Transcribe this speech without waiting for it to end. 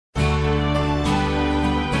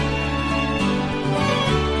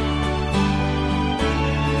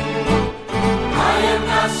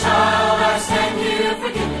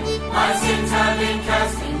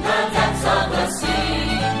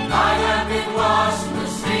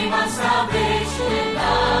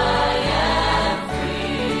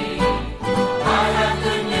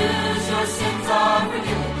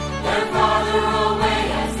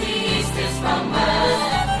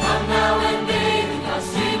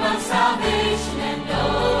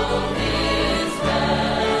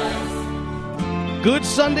Good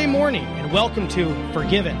Sunday morning, and welcome to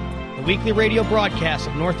Forgiven, the weekly radio broadcast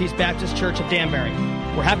of Northeast Baptist Church of Danbury.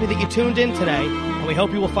 We're happy that you tuned in today, and we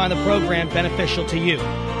hope you will find the program beneficial to you.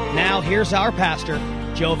 Now, here's our pastor,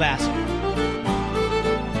 Joe Vassar.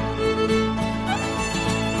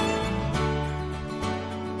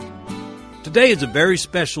 Today is a very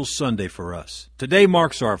special Sunday for us. Today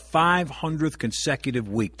marks our 500th consecutive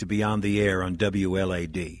week to be on the air on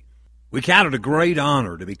WLAD. We count it a great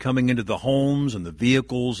honor to be coming into the homes and the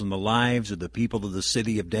vehicles and the lives of the people of the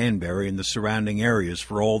city of Danbury and the surrounding areas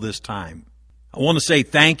for all this time. I want to say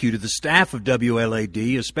thank you to the staff of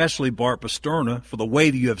WLAD, especially Bart Pasterna, for the way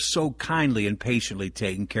that you have so kindly and patiently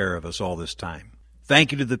taken care of us all this time.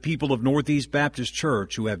 Thank you to the people of Northeast Baptist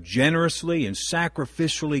Church who have generously and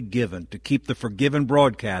sacrificially given to keep the Forgiven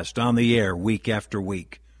broadcast on the air week after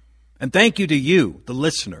week. And thank you to you, the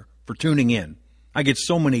listener, for tuning in. I get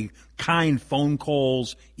so many kind phone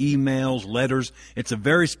calls, emails, letters. It's a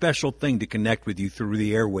very special thing to connect with you through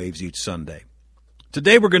the airwaves each Sunday.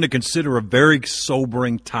 Today we're going to consider a very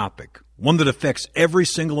sobering topic, one that affects every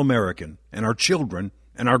single American and our children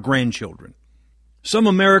and our grandchildren. Some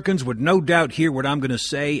Americans would no doubt hear what I'm going to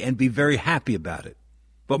say and be very happy about it.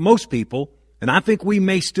 But most people, and I think we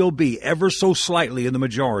may still be ever so slightly in the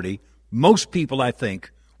majority, most people, I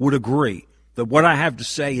think, would agree that what I have to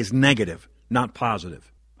say is negative, not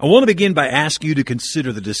positive. I want to begin by asking you to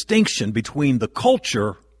consider the distinction between the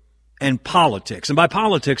culture and politics. And by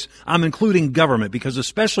politics, I'm including government because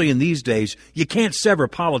especially in these days, you can't sever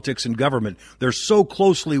politics and government. They're so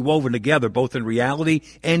closely woven together, both in reality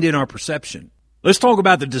and in our perception. Let's talk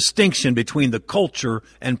about the distinction between the culture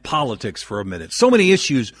and politics for a minute. So many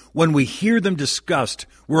issues, when we hear them discussed,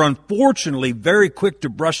 we're unfortunately very quick to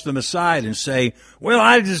brush them aside and say, well,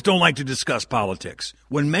 I just don't like to discuss politics.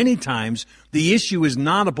 When many times the issue is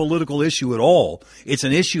not a political issue at all. It's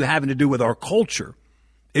an issue having to do with our culture.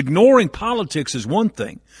 Ignoring politics is one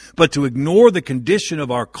thing, but to ignore the condition of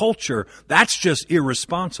our culture, that's just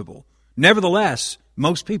irresponsible. Nevertheless,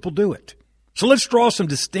 most people do it. So let's draw some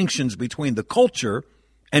distinctions between the culture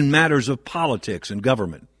and matters of politics and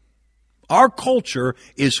government. Our culture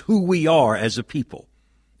is who we are as a people.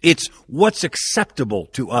 It's what's acceptable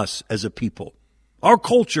to us as a people. Our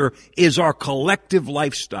culture is our collective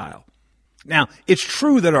lifestyle. Now, it's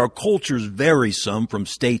true that our cultures vary some from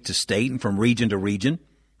state to state and from region to region.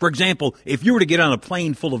 For example, if you were to get on a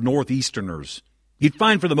plane full of Northeasterners, you'd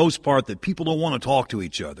find for the most part that people don't want to talk to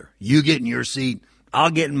each other. You get in your seat, I'll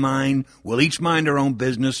get in mine, we'll each mind our own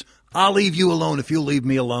business, I'll leave you alone if you'll leave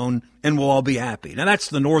me alone, and we'll all be happy. Now that's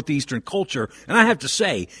the Northeastern culture, and I have to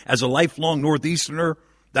say, as a lifelong Northeasterner,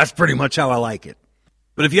 that's pretty much how I like it.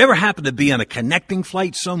 But if you ever happen to be on a connecting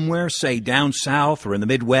flight somewhere, say down south or in the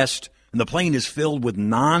Midwest, and the plane is filled with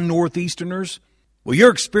non-Northeasterners, well,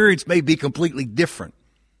 your experience may be completely different.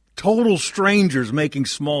 Total strangers making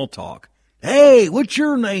small talk. Hey, what's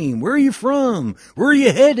your name? Where are you from? Where are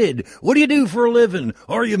you headed? What do you do for a living?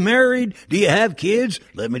 Are you married? Do you have kids?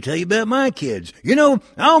 Let me tell you about my kids. You know,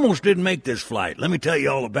 I almost didn't make this flight. Let me tell you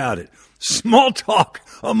all about it. Small talk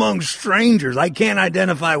among strangers. I can't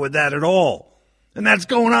identify with that at all. And that's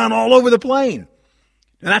going on all over the plane.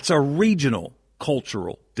 And that's a regional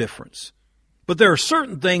cultural difference. But there are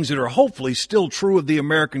certain things that are hopefully still true of the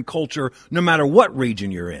American culture no matter what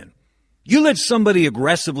region you're in. You let somebody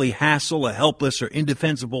aggressively hassle a helpless or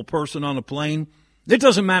indefensible person on a plane, it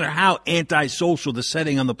doesn't matter how antisocial the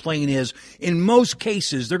setting on the plane is. In most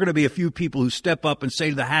cases, there are going to be a few people who step up and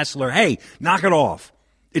say to the hassler, hey, knock it off.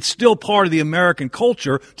 It's still part of the American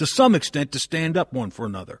culture to some extent to stand up one for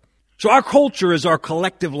another. So our culture is our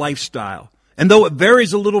collective lifestyle. And though it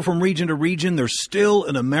varies a little from region to region, there's still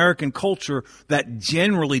an American culture that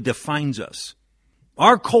generally defines us.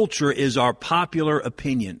 Our culture is our popular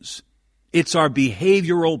opinions. It's our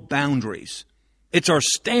behavioral boundaries. It's our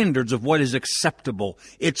standards of what is acceptable.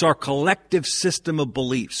 It's our collective system of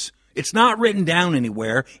beliefs. It's not written down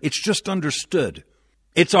anywhere. It's just understood.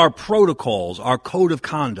 It's our protocols, our code of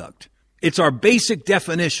conduct. It's our basic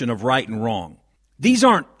definition of right and wrong. These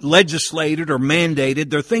aren't legislated or mandated.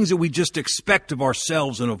 They're things that we just expect of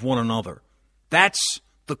ourselves and of one another. That's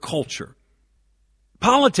the culture.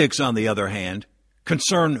 Politics, on the other hand,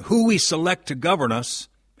 concern who we select to govern us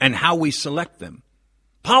and how we select them.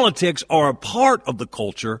 Politics are a part of the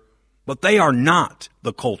culture, but they are not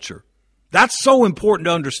the culture. That's so important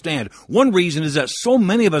to understand. One reason is that so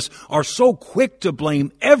many of us are so quick to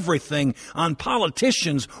blame everything on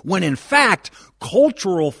politicians when in fact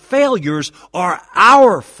cultural failures are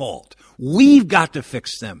our fault. We've got to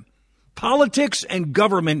fix them. Politics and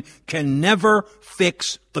government can never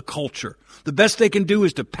fix the culture. The best they can do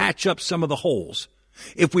is to patch up some of the holes.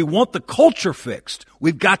 If we want the culture fixed,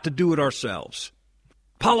 we've got to do it ourselves.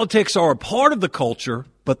 Politics are a part of the culture,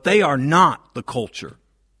 but they are not the culture.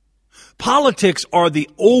 Politics are the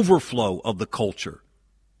overflow of the culture.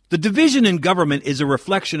 The division in government is a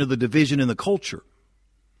reflection of the division in the culture.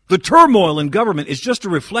 The turmoil in government is just a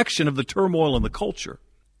reflection of the turmoil in the culture.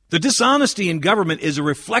 The dishonesty in government is a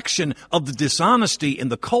reflection of the dishonesty in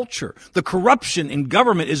the culture. The corruption in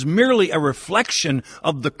government is merely a reflection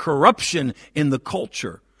of the corruption in the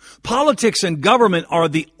culture. Politics and government are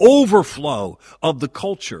the overflow of the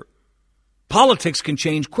culture. Politics can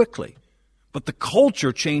change quickly, but the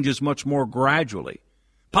culture changes much more gradually.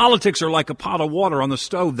 Politics are like a pot of water on the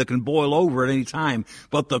stove that can boil over at any time,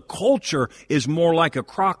 but the culture is more like a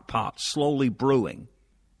crock pot slowly brewing.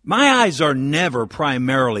 My eyes are never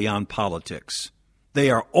primarily on politics. They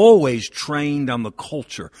are always trained on the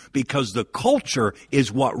culture, because the culture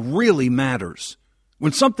is what really matters.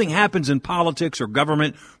 When something happens in politics or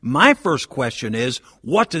government, my first question is,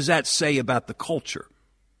 what does that say about the culture?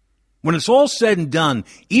 When it's all said and done,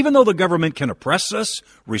 even though the government can oppress us,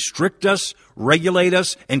 restrict us, regulate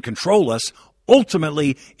us, and control us,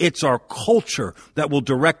 ultimately it's our culture that will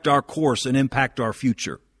direct our course and impact our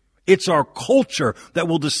future. It's our culture that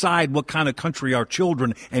will decide what kind of country our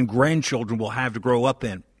children and grandchildren will have to grow up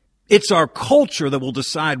in. It's our culture that will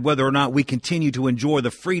decide whether or not we continue to enjoy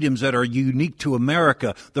the freedoms that are unique to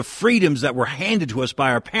America, the freedoms that were handed to us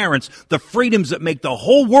by our parents, the freedoms that make the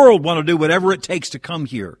whole world want to do whatever it takes to come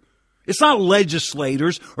here. It's not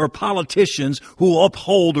legislators or politicians who will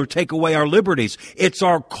uphold or take away our liberties. It's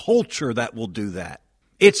our culture that will do that.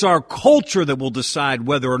 It's our culture that will decide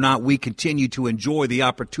whether or not we continue to enjoy the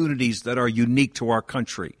opportunities that are unique to our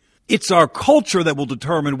country. It's our culture that will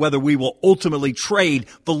determine whether we will ultimately trade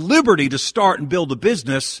the liberty to start and build a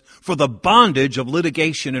business for the bondage of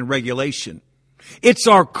litigation and regulation. It's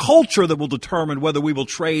our culture that will determine whether we will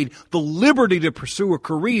trade the liberty to pursue a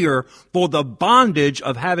career for the bondage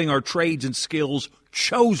of having our trades and skills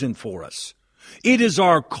chosen for us. It is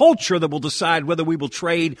our culture that will decide whether we will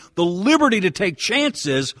trade the liberty to take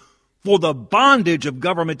chances for the bondage of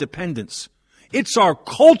government dependence. It's our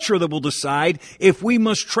culture that will decide if we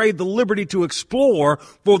must trade the liberty to explore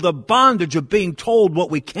for the bondage of being told what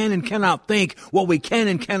we can and cannot think, what we can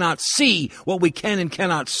and cannot see, what we can and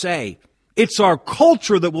cannot say. It's our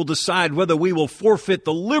culture that will decide whether we will forfeit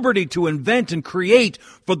the liberty to invent and create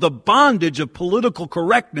for the bondage of political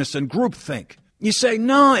correctness and groupthink. You say,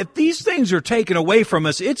 no, if these things are taken away from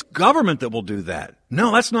us, it's government that will do that.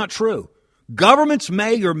 No, that's not true. Governments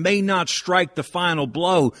may or may not strike the final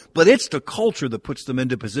blow, but it's the culture that puts them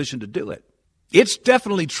into position to do it. It's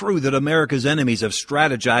definitely true that America's enemies have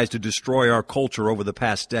strategized to destroy our culture over the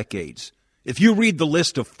past decades. If you read the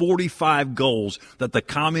list of 45 goals that the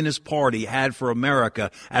Communist Party had for America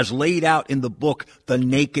as laid out in the book The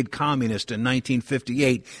Naked Communist in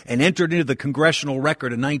 1958 and entered into the congressional record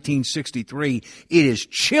in 1963, it is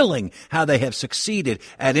chilling how they have succeeded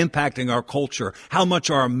at impacting our culture, how much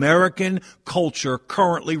our American culture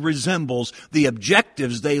currently resembles the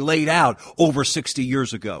objectives they laid out over 60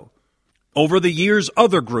 years ago. Over the years,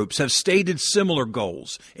 other groups have stated similar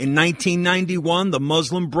goals. In 1991, the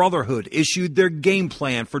Muslim Brotherhood issued their game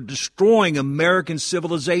plan for destroying American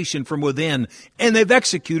civilization from within, and they've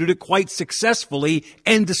executed it quite successfully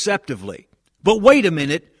and deceptively. But wait a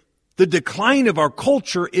minute. The decline of our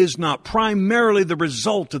culture is not primarily the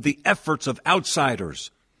result of the efforts of outsiders.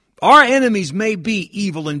 Our enemies may be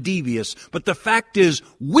evil and devious, but the fact is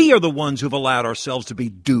we are the ones who've allowed ourselves to be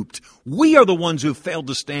duped. We are the ones who've failed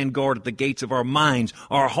to stand guard at the gates of our minds,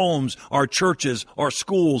 our homes, our churches, our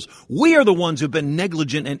schools. We are the ones who've been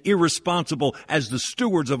negligent and irresponsible as the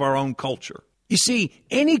stewards of our own culture. You see,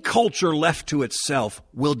 any culture left to itself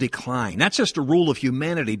will decline. That's just a rule of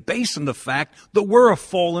humanity based on the fact that we're a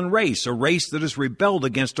fallen race, a race that has rebelled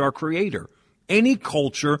against our Creator. Any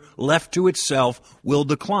culture left to itself will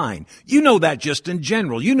decline. You know that just in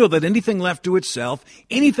general. You know that anything left to itself,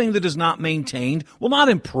 anything that is not maintained, will not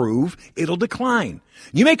improve. It'll decline.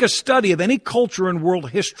 You make a study of any culture in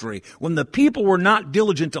world history when the people were not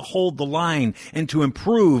diligent to hold the line and to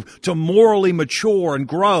improve, to morally mature and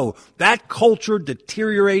grow. That culture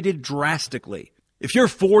deteriorated drastically. If you're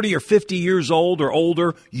 40 or 50 years old or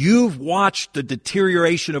older, you've watched the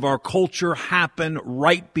deterioration of our culture happen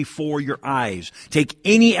right before your eyes. Take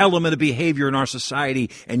any element of behavior in our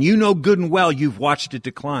society, and you know good and well you've watched it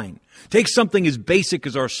decline. Take something as basic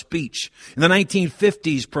as our speech. In the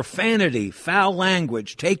 1950s, profanity, foul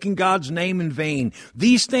language, taking God's name in vain,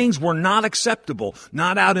 these things were not acceptable.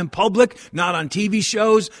 Not out in public, not on TV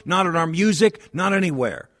shows, not in our music, not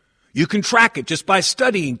anywhere. You can track it just by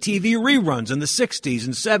studying TV reruns in the 60s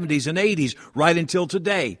and 70s and 80s right until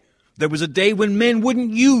today. There was a day when men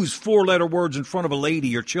wouldn't use four-letter words in front of a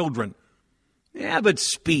lady or children. Yeah, but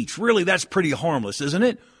speech, really, that's pretty harmless, isn't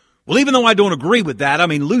it? Well, even though I don't agree with that,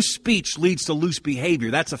 loose speech leads to loose behavior.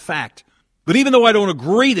 That's a fact. But even though I don't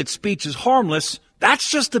agree that speech is harmless, that's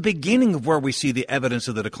just the beginning of where we see the evidence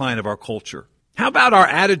of the decline of our culture. How about our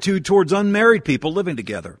attitude towards unmarried people living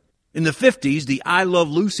together? In the 50s, the I Love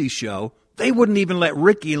Lucy show, they wouldn't even let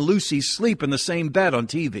Ricky and Lucy sleep in the same bed on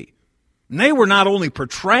TV. And they were not only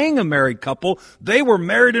portraying a married couple, they were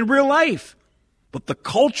married in real life. But the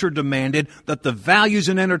culture demanded that the values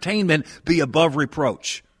in entertainment be above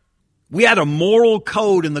reproach. We had a moral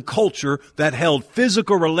code in the culture that held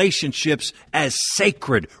physical relationships as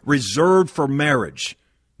sacred, reserved for marriage.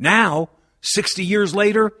 Now, 60 years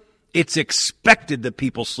later, it's expected that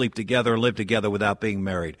people sleep together and live together without being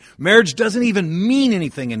married. Marriage doesn't even mean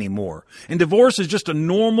anything anymore. And divorce is just a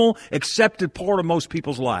normal, accepted part of most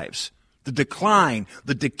people's lives. The decline,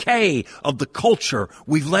 the decay of the culture,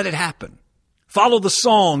 we've let it happen. Follow the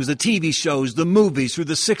songs, the TV shows, the movies through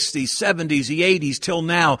the 60s, 70s, the 80s till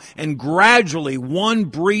now, and gradually one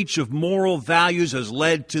breach of moral values has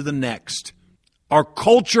led to the next. Our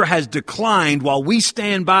culture has declined while we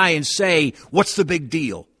stand by and say, what's the big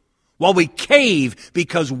deal? While we cave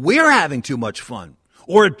because we're having too much fun.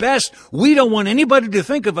 Or at best, we don't want anybody to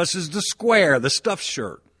think of us as the square, the stuffed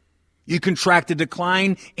shirt. You can track the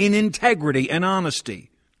decline in integrity and honesty.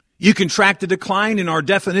 You can track the decline in our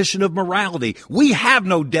definition of morality. We have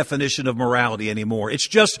no definition of morality anymore. It's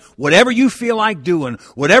just whatever you feel like doing,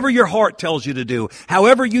 whatever your heart tells you to do,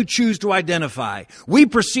 however you choose to identify. We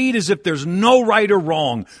proceed as if there's no right or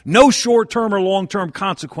wrong, no short-term or long-term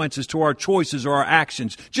consequences to our choices or our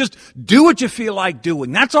actions. Just do what you feel like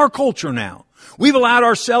doing. That's our culture now. We've allowed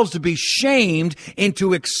ourselves to be shamed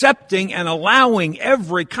into accepting and allowing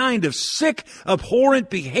every kind of sick,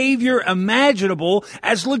 abhorrent behavior imaginable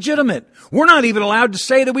as legitimate. We're not even allowed to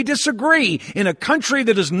say that we disagree. In a country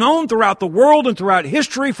that is known throughout the world and throughout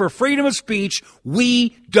history for freedom of speech,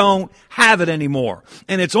 we don't have it anymore.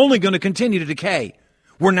 And it's only going to continue to decay.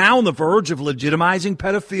 We're now on the verge of legitimizing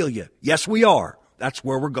pedophilia. Yes, we are. That's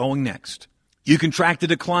where we're going next. You can track the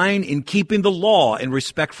decline in keeping the law and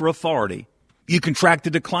respect for authority. You can track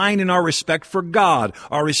the decline in our respect for God,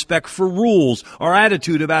 our respect for rules, our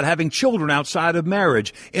attitude about having children outside of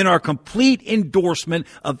marriage, in our complete endorsement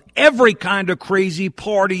of every kind of crazy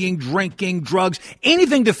partying, drinking, drugs,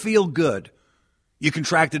 anything to feel good. You can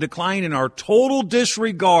track the decline in our total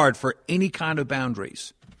disregard for any kind of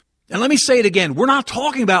boundaries. And let me say it again, we're not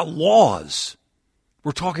talking about laws.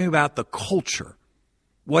 We're talking about the culture,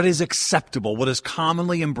 what is acceptable, what is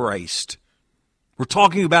commonly embraced. We're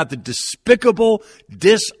talking about the despicable,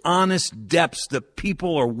 dishonest depths that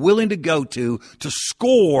people are willing to go to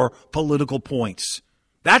score political points.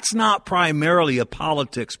 That's not primarily a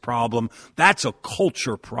politics problem. That's a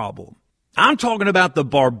culture problem. I'm talking about the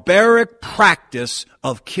barbaric practice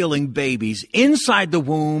of killing babies inside the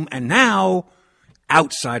womb and now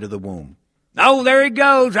outside of the womb. Oh, there he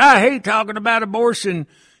goes. I hate talking about abortion.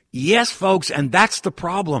 Yes, folks, and that's the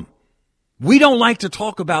problem. We don't like to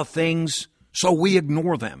talk about things, so we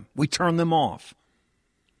ignore them. We turn them off.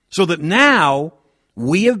 So that now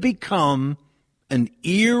we have become an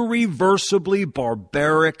irreversibly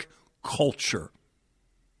barbaric culture.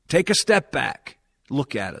 Take a step back.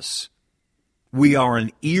 Look at us. We are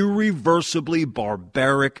an irreversibly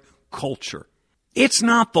barbaric culture. It's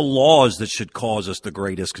not the laws that should cause us the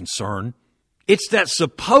greatest concern. It's that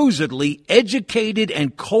supposedly educated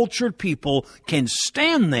and cultured people can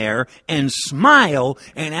stand there and smile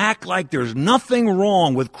and act like there's nothing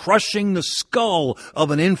wrong with crushing the skull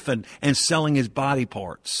of an infant and selling his body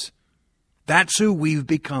parts. That's who we've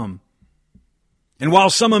become. And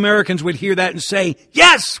while some Americans would hear that and say,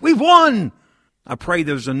 yes, we've won, I pray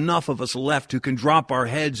there's enough of us left who can drop our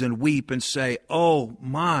heads and weep and say, oh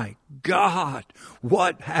my God,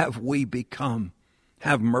 what have we become?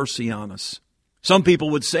 Have mercy on us. Some people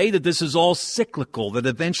would say that this is all cyclical, that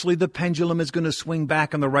eventually the pendulum is going to swing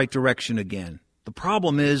back in the right direction again. The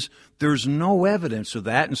problem is there's no evidence of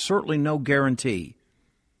that and certainly no guarantee.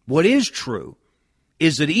 What is true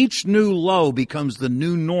is that each new low becomes the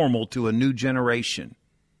new normal to a new generation.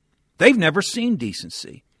 They've never seen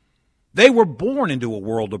decency. They were born into a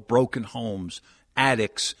world of broken homes,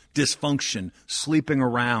 addicts, dysfunction, sleeping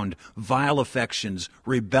around, vile affections,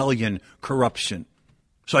 rebellion, corruption.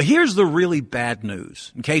 So here's the really bad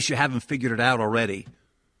news, in case you haven't figured it out already.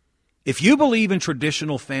 If you believe in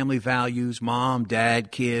traditional family values, mom,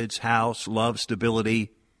 dad, kids, house, love,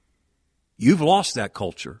 stability, you've lost that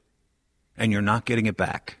culture, and you're not getting it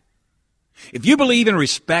back. If you believe in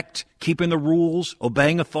respect, keeping the rules,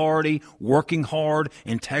 obeying authority, working hard,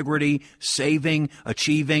 integrity, saving,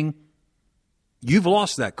 achieving, you've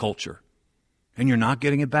lost that culture, and you're not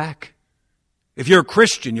getting it back. If you're a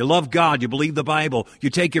Christian, you love God, you believe the Bible, you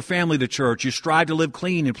take your family to church, you strive to live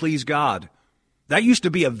clean and please God. That used to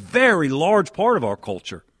be a very large part of our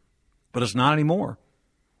culture, but it's not anymore.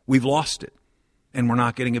 We've lost it, and we're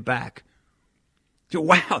not getting it back.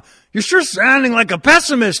 Wow, you're sure sounding like a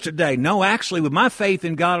pessimist today. No, actually, with my faith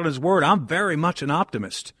in God and His Word, I'm very much an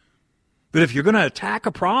optimist. But if you're going to attack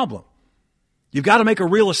a problem, you've got to make a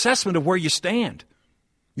real assessment of where you stand.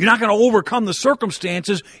 You're not going to overcome the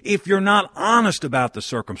circumstances if you're not honest about the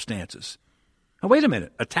circumstances. Now, wait a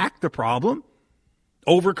minute. Attack the problem?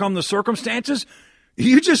 Overcome the circumstances?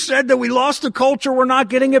 You just said that we lost the culture, we're not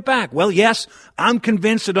getting it back. Well, yes, I'm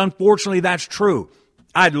convinced that unfortunately that's true.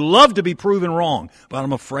 I'd love to be proven wrong, but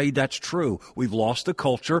I'm afraid that's true. We've lost the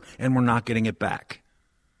culture and we're not getting it back.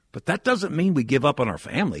 But that doesn't mean we give up on our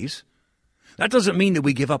families. That doesn't mean that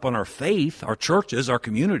we give up on our faith, our churches, our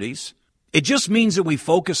communities. It just means that we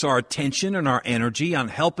focus our attention and our energy on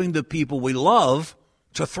helping the people we love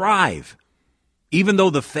to thrive, even though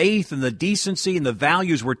the faith and the decency and the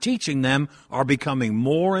values we're teaching them are becoming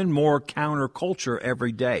more and more counterculture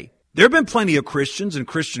every day. There have been plenty of Christians and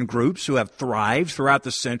Christian groups who have thrived throughout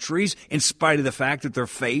the centuries in spite of the fact that their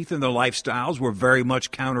faith and their lifestyles were very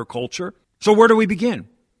much counterculture. So where do we begin?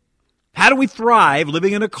 How do we thrive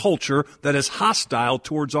living in a culture that is hostile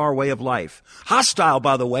towards our way of life? Hostile,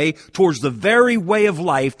 by the way, towards the very way of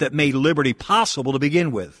life that made liberty possible to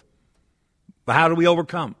begin with. But how do we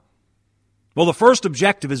overcome? Well, the first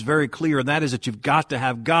objective is very clear, and that is that you've got to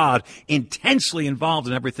have God intensely involved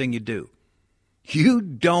in everything you do. You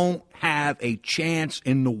don't have a chance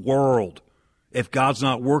in the world if God's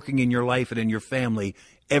not working in your life and in your family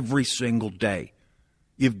every single day.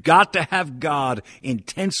 You've got to have God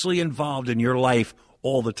intensely involved in your life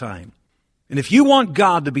all the time. And if you want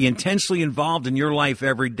God to be intensely involved in your life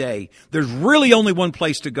every day, there's really only one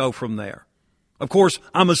place to go from there. Of course,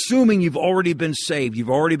 I'm assuming you've already been saved. You've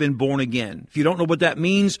already been born again. If you don't know what that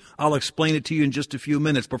means, I'll explain it to you in just a few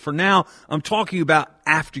minutes. But for now, I'm talking about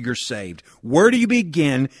after you're saved. Where do you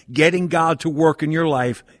begin getting God to work in your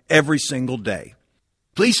life every single day?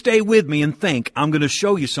 Please stay with me and think. I'm going to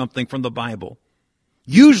show you something from the Bible.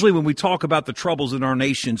 Usually when we talk about the troubles in our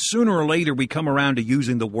nation, sooner or later we come around to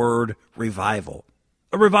using the word revival.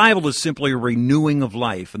 A revival is simply a renewing of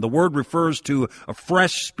life, and the word refers to a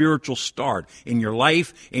fresh spiritual start in your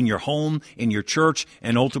life, in your home, in your church,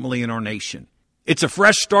 and ultimately in our nation. It's a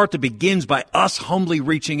fresh start that begins by us humbly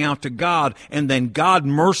reaching out to God, and then God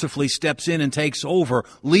mercifully steps in and takes over,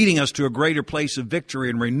 leading us to a greater place of victory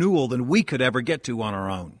and renewal than we could ever get to on our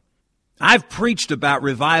own. I've preached about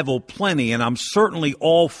revival plenty, and I'm certainly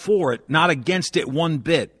all for it, not against it one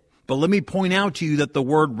bit. But let me point out to you that the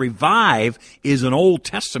word revive is an Old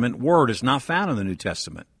Testament word. It's not found in the New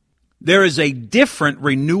Testament. There is a different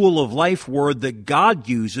renewal of life word that God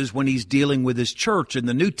uses when He's dealing with His church in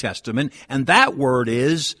the New Testament, and that word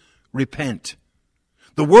is repent.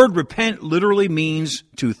 The word repent literally means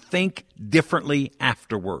to think differently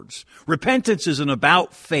afterwards. Repentance is an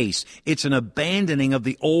about-face. It's an abandoning of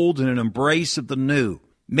the old and an embrace of the new.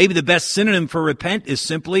 Maybe the best synonym for repent is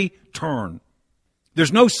simply turn.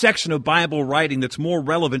 There's no section of Bible writing that's more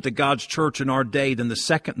relevant to God's church in our day than the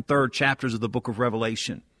second and third chapters of the book of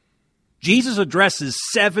Revelation. Jesus addresses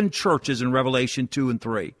 7 churches in Revelation 2 and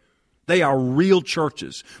 3. They are real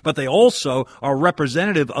churches, but they also are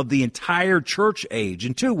representative of the entire church age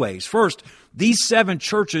in 2 ways. First, these 7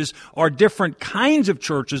 churches are different kinds of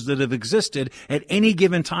churches that have existed at any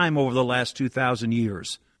given time over the last 2,000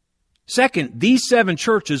 years. Second, these 7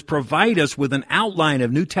 churches provide us with an outline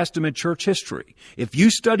of New Testament church history. If you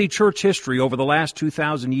study church history over the last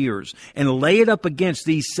 2,000 years and lay it up against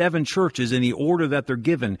these 7 churches in the order that they're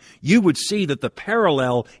given, you would see that the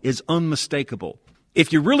parallel is unmistakable.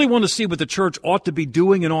 If you really want to see what the church ought to be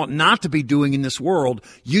doing and ought not to be doing in this world,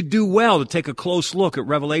 you'd do well to take a close look at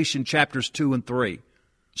Revelation chapters 2 and 3.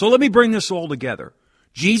 So let me bring this all together.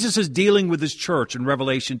 Jesus is dealing with His church in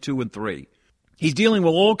Revelation 2 and 3. He's dealing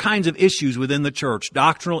with all kinds of issues within the church,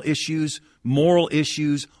 doctrinal issues, moral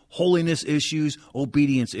issues, holiness issues,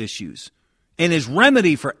 obedience issues. And His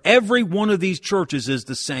remedy for every one of these churches is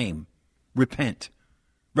the same: repent.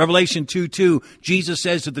 Revelation 2:2, Jesus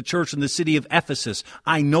says to the church in the city of Ephesus,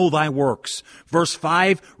 I know thy works. Verse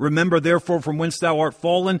 5, remember therefore from whence thou art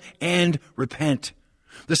fallen, and repent.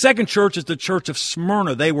 The second church is the church of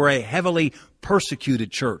Smyrna. They were a heavily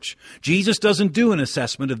persecuted church. Jesus doesn't do an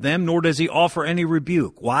assessment of them, nor does he offer any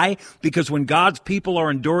rebuke. Why? Because when God's people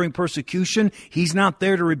are enduring persecution, he's not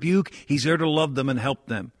there to rebuke. He's there to love them and help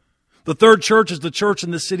them. The third church is the church in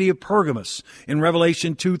the city of Pergamos. In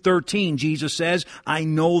Revelation 2:13, Jesus says, I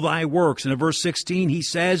know thy works. And in verse 16, he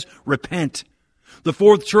says, repent. The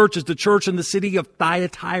fourth church is the church in the city of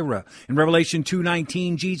Thyatira. In Revelation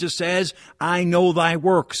 2:19, Jesus says, I know thy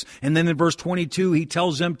works. And then in verse 22, he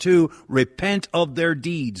tells them to repent of their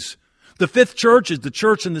deeds. The fifth church is the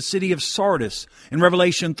church in the city of Sardis. In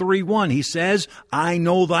Revelation 3:1, he says, I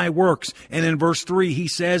know thy works. And in verse 3, he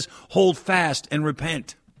says, hold fast and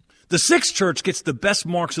repent. The sixth church gets the best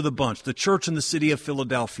marks of the bunch, the church in the city of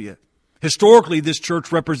Philadelphia. Historically, this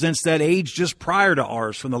church represents that age just prior to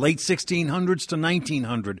ours, from the late 1600s to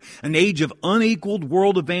 1900, an age of unequaled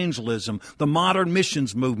world evangelism, the modern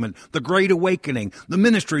missions movement, the Great Awakening, the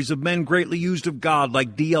ministries of men greatly used of God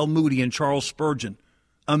like D.L. Moody and Charles Spurgeon.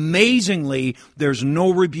 Amazingly, there's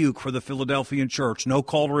no rebuke for the Philadelphian church, no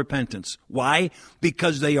call to repentance. Why?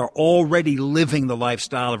 Because they are already living the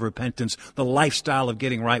lifestyle of repentance, the lifestyle of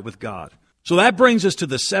getting right with God. So that brings us to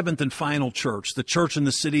the seventh and final church, the church in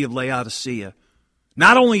the city of Laodicea.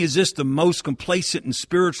 Not only is this the most complacent and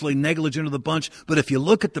spiritually negligent of the bunch, but if you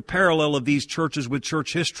look at the parallel of these churches with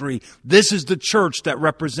church history, this is the church that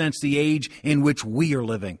represents the age in which we are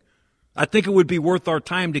living. I think it would be worth our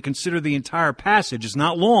time to consider the entire passage. It's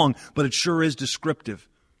not long, but it sure is descriptive.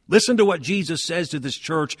 Listen to what Jesus says to this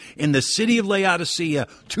church in the city of Laodicea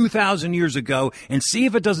 2,000 years ago, and see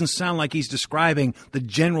if it doesn't sound like he's describing the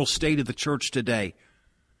general state of the church today.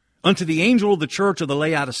 Unto the angel of the church of the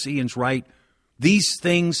Laodiceans write, these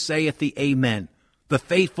things saith the Amen, the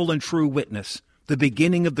faithful and true witness, the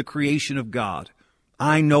beginning of the creation of God.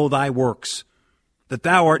 I know thy works, that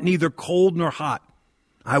thou art neither cold nor hot.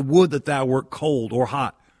 I would that thou wert cold or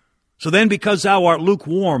hot. So then, because thou art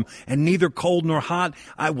lukewarm and neither cold nor hot,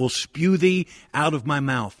 I will spew thee out of my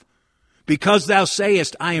mouth. Because thou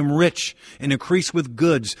sayest, I am rich and increase with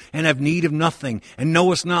goods and have need of nothing, and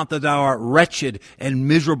knowest not that thou art wretched and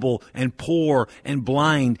miserable and poor and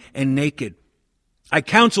blind and naked. I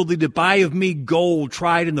counsel thee to buy of me gold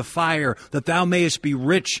tried in the fire, that thou mayest be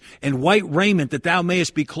rich, and white raiment, that thou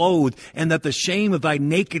mayest be clothed, and that the shame of thy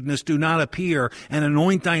nakedness do not appear, and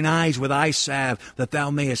anoint thine eyes with eye salve, that thou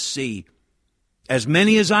mayest see. As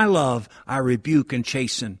many as I love, I rebuke and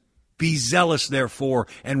chasten. Be zealous, therefore,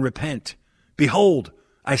 and repent. Behold,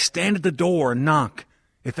 I stand at the door and knock.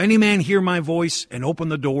 If any man hear my voice and open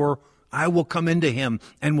the door, I will come into him,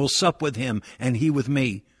 and will sup with him, and he with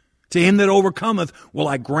me. To him that overcometh will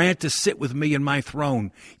I grant to sit with me in my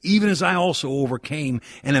throne, even as I also overcame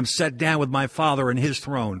and am set down with my Father in his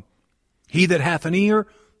throne. He that hath an ear,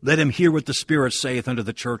 let him hear what the Spirit saith unto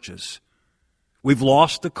the churches. We've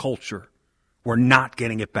lost the culture. We're not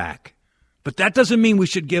getting it back. But that doesn't mean we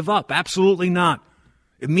should give up. Absolutely not.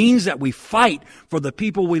 It means that we fight for the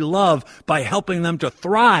people we love by helping them to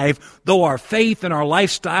thrive, though our faith and our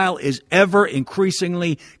lifestyle is ever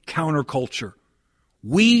increasingly counterculture.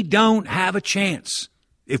 We don't have a chance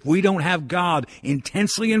if we don't have God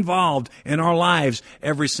intensely involved in our lives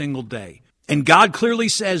every single day. And God clearly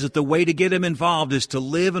says that the way to get him involved is to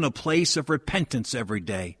live in a place of repentance every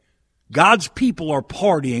day. God's people are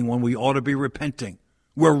partying when we ought to be repenting.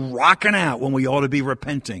 We're rocking out when we ought to be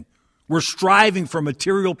repenting. We're striving for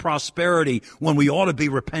material prosperity when we ought to be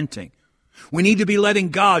repenting. We need to be letting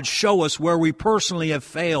God show us where we personally have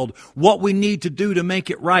failed, what we need to do to make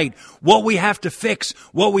it right, what we have to fix,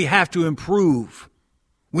 what we have to improve.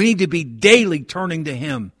 We need to be daily turning to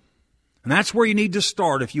him. And that's where you need to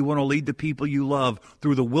start if you want to lead the people you love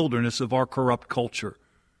through the wilderness of our corrupt culture.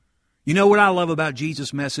 You know what I love about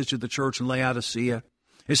Jesus' message to the church in Laodicea?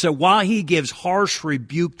 Is that while he gives harsh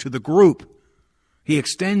rebuke to the group, he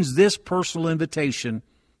extends this personal invitation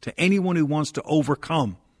to anyone who wants to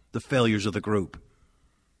overcome the failures of the group.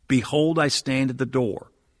 Behold, I stand at the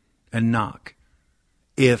door and knock.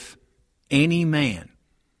 If any man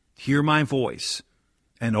hear my voice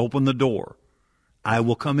and open the door, I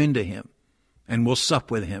will come into him and will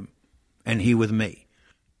sup with him and he with me.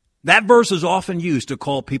 That verse is often used to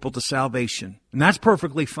call people to salvation, and that's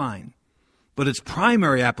perfectly fine. But its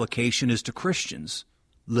primary application is to Christians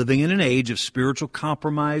living in an age of spiritual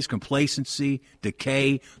compromise, complacency,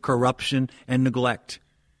 decay, corruption, and neglect,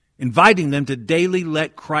 inviting them to daily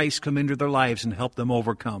let Christ come into their lives and help them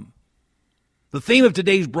overcome. The theme of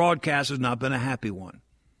today's broadcast has not been a happy one,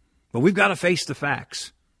 but we've got to face the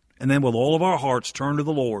facts, and then with all of our hearts turn to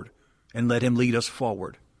the Lord and let him lead us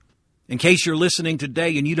forward. In case you're listening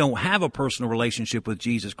today and you don't have a personal relationship with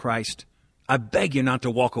Jesus Christ, I beg you not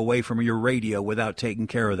to walk away from your radio without taking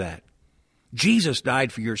care of that. Jesus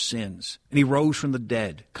died for your sins, and he rose from the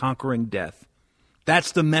dead, conquering death.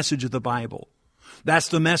 That's the message of the Bible. That's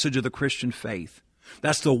the message of the Christian faith.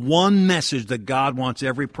 That's the one message that God wants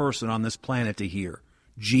every person on this planet to hear.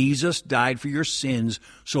 Jesus died for your sins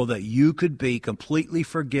so that you could be completely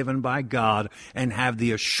forgiven by God and have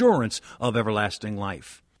the assurance of everlasting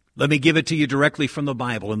life. Let me give it to you directly from the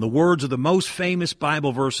Bible. In the words of the most famous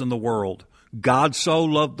Bible verse in the world, God so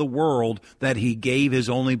loved the world that he gave his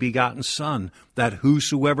only begotten Son, that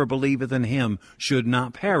whosoever believeth in him should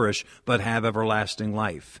not perish, but have everlasting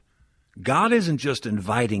life. God isn't just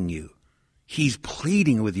inviting you. He's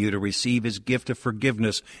pleading with you to receive his gift of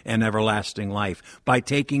forgiveness and everlasting life by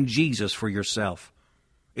taking Jesus for yourself.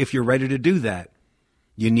 If you're ready to do that,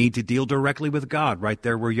 you need to deal directly with God right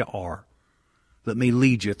there where you are. Let me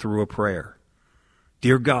lead you through a prayer.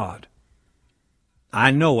 Dear God,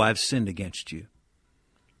 I know I've sinned against you.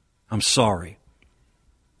 I'm sorry.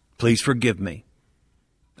 Please forgive me.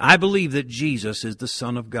 I believe that Jesus is the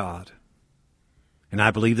Son of God. And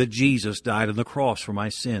I believe that Jesus died on the cross for my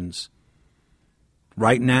sins.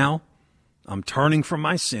 Right now, I'm turning from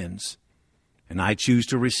my sins, and I choose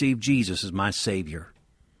to receive Jesus as my Savior.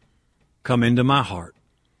 Come into my heart.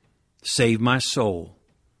 Save my soul.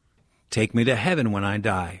 Take me to heaven when I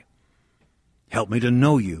die. Help me to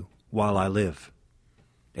know you while I live.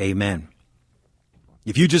 Amen.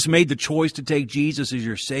 If you just made the choice to take Jesus as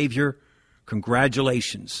your Savior,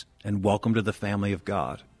 congratulations and welcome to the family of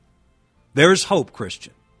God. There is hope,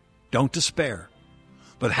 Christian. Don't despair,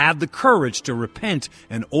 but have the courage to repent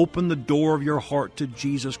and open the door of your heart to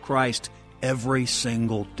Jesus Christ every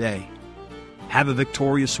single day. Have a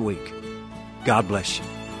victorious week. God bless you.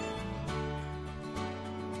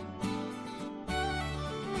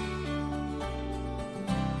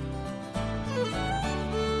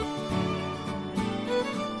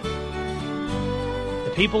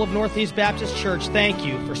 The people of Northeast Baptist Church thank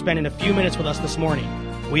you for spending a few minutes with us this morning.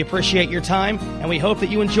 We appreciate your time, and we hope that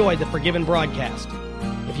you enjoyed the Forgiven broadcast.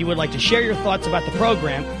 If you would like to share your thoughts about the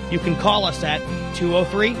program, you can call us at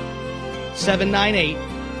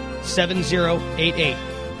 203-798-7088.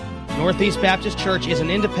 Northeast Baptist Church is an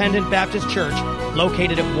independent Baptist church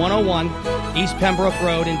located at 101 East Pembroke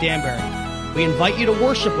Road in Danbury. We invite you to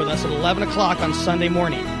worship with us at 11 o'clock on Sunday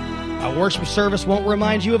morning. Our worship service won't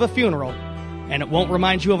remind you of a funeral, and it won't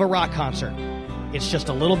remind you of a rock concert. It's just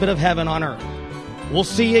a little bit of heaven on earth. We'll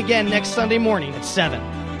see you again next Sunday morning at 7.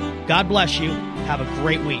 God bless you. Have a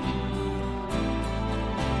great week.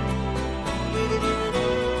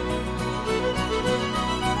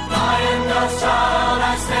 I am God's child,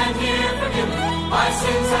 I stand here forgiven. My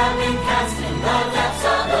sins have been cast